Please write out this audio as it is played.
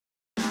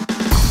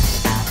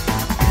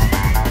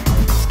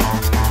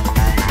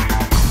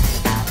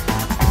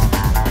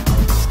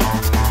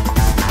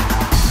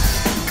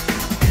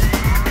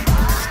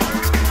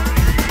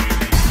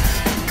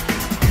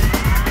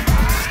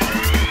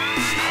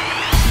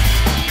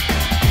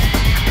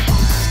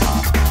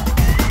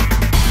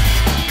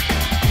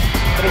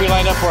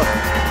lined up for?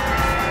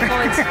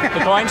 Coins. The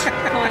coins?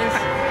 Coins.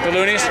 The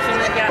loonies?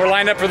 Yeah. We're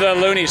lined up for the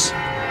loonies.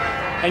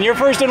 And you're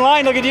first in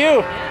line, look at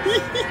you.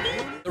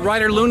 The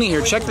Ryder Looney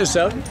here, check this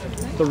out.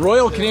 The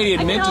Royal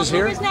Canadian Mint is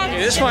here. Okay,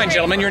 this fine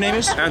gentleman, your name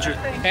is? Andrew.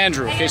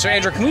 Andrew. Okay, so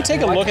Andrew, can we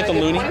take a look at the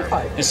Looney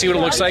and see what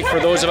it looks like for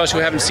those of us who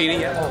haven't seen it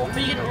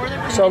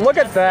yet? So look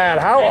at that,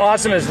 how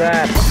awesome is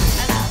that?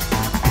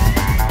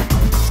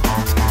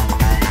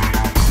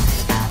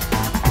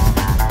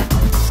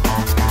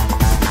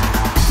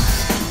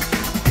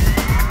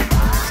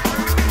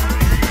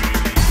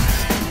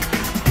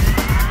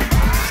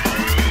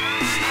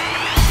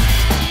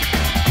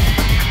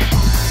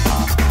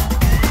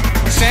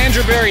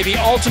 Sandra Berry, the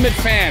ultimate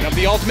fan of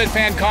the Ultimate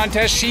Fan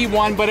Contest, she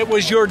won, but it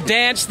was your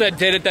dance that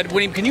did it, that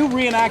winning. Can you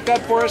reenact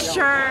that for us?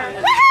 Sure.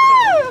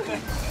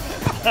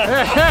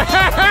 There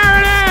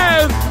it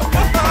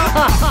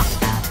is!